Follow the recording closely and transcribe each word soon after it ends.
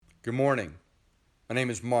Good morning. My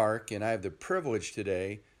name is Mark, and I have the privilege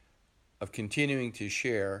today of continuing to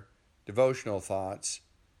share devotional thoughts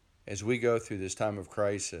as we go through this time of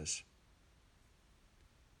crisis.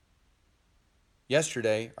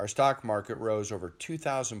 Yesterday, our stock market rose over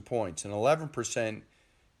 2,000 points, an 11%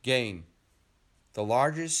 gain, the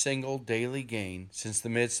largest single daily gain since the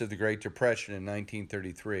midst of the Great Depression in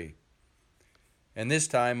 1933. And this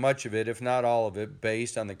time, much of it, if not all of it,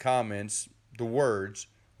 based on the words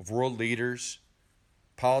of world leaders,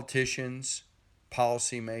 politicians,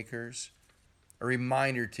 policymakers. A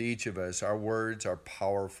reminder to each of us, our words are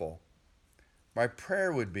powerful. My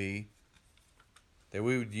prayer would be that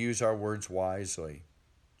we would use our words wisely,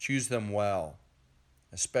 choose them well,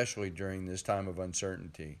 especially during this time of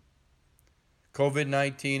uncertainty.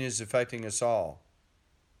 COVID-19 is affecting us all.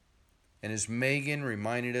 And as Megan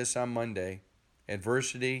reminded us on Monday,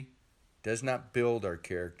 adversity does not build our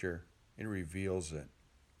character, it reveals it.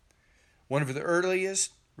 One of the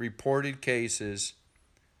earliest reported cases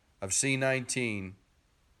of C19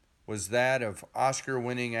 was that of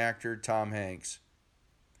Oscar-winning actor Tom Hanks,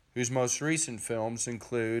 whose most recent films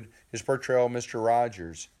include his portrayal of Mr.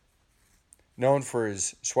 Rogers, known for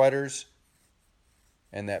his sweaters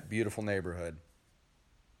and That Beautiful Neighborhood.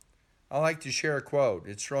 I like to share a quote.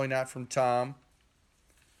 It's really not from Tom.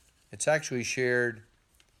 It's actually shared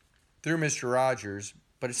through Mr. Rogers,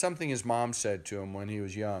 but it's something his mom said to him when he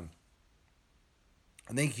was young.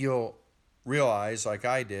 I think you'll realize, like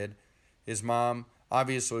I did, his mom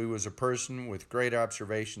obviously was a person with great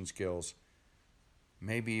observation skills,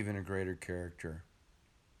 maybe even a greater character.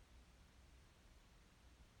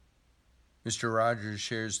 Mr. Rogers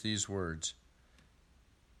shares these words.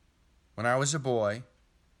 When I was a boy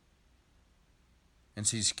and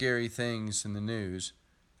see scary things in the news,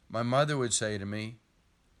 my mother would say to me,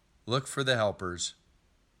 look for the helpers.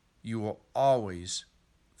 You will always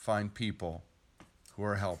find people who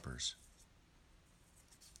are helpers.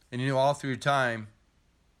 And all through time,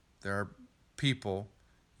 there are people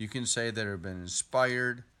you can say that have been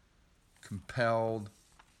inspired, compelled.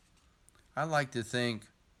 I like to think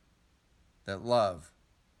that love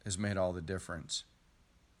has made all the difference,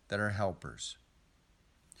 that are helpers.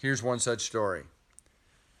 Here's one such story.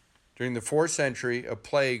 During the 4th century, a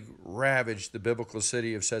plague ravaged the biblical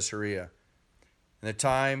city of Caesarea. In the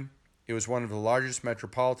time, it was one of the largest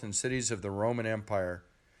metropolitan cities of the Roman Empire.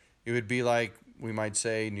 It would be like, we might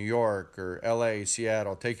say, New York or LA,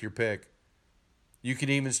 Seattle, take your pick. You could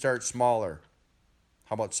even start smaller.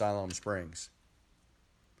 How about Siloam Springs?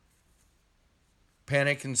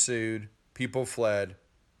 Panic ensued. People fled.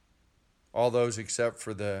 All those except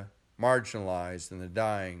for the marginalized and the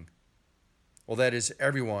dying. Well, that is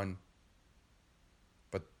everyone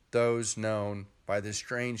but those known by the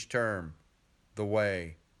strange term, the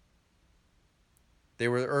Way. They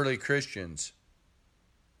were the early Christians.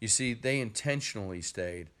 You see, they intentionally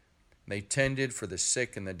stayed. They tended for the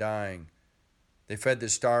sick and the dying. They fed the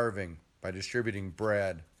starving by distributing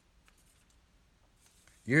bread.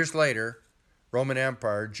 Years later, Roman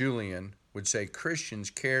Empire, Julian, would say Christians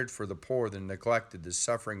cared for the poor and neglected the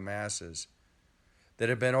suffering masses that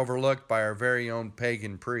had been overlooked by our very own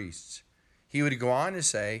pagan priests. He would go on to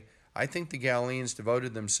say, I think the Galileans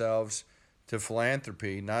devoted themselves to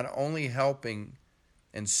philanthropy, not only helping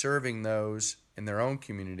and serving those in their own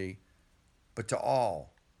community, but to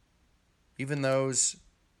all, even those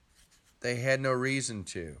they had no reason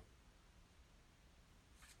to.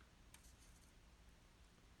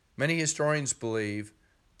 Many historians believe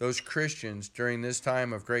those Christians during this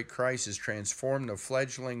time of great crisis transformed the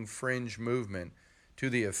fledgling fringe movement to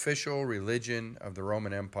the official religion of the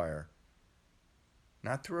Roman Empire.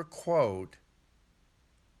 Not through a quote,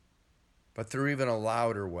 but through even a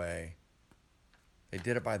louder way. They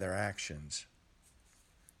did it by their actions.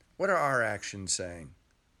 What are our actions saying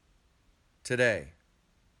today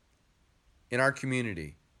in our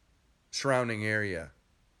community, surrounding area,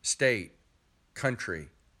 state, country,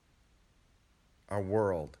 our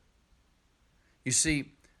world? You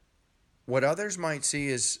see, what others might see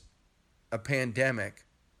as a pandemic,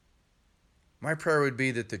 my prayer would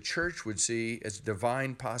be that the church would see as a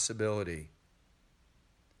divine possibility,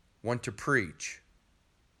 one to preach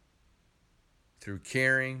through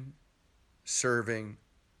caring, serving,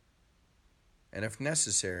 and if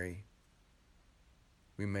necessary,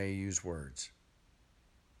 we may use words.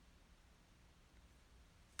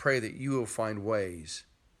 Pray that you will find ways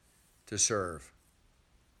to serve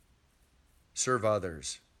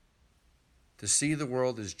others, to see the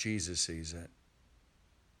world as Jesus sees it,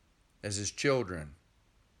 as his children,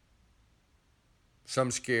 some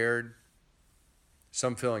scared,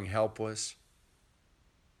 some feeling helpless,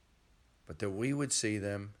 but that we would see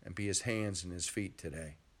them and be his hands and his feet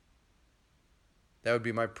today. That would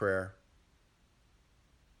be my prayer.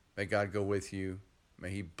 May God go with you.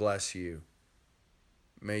 May he bless you.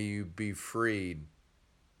 May you be freed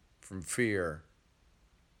from fear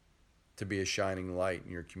to be a shining light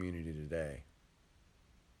in your community today.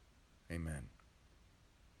 Amen.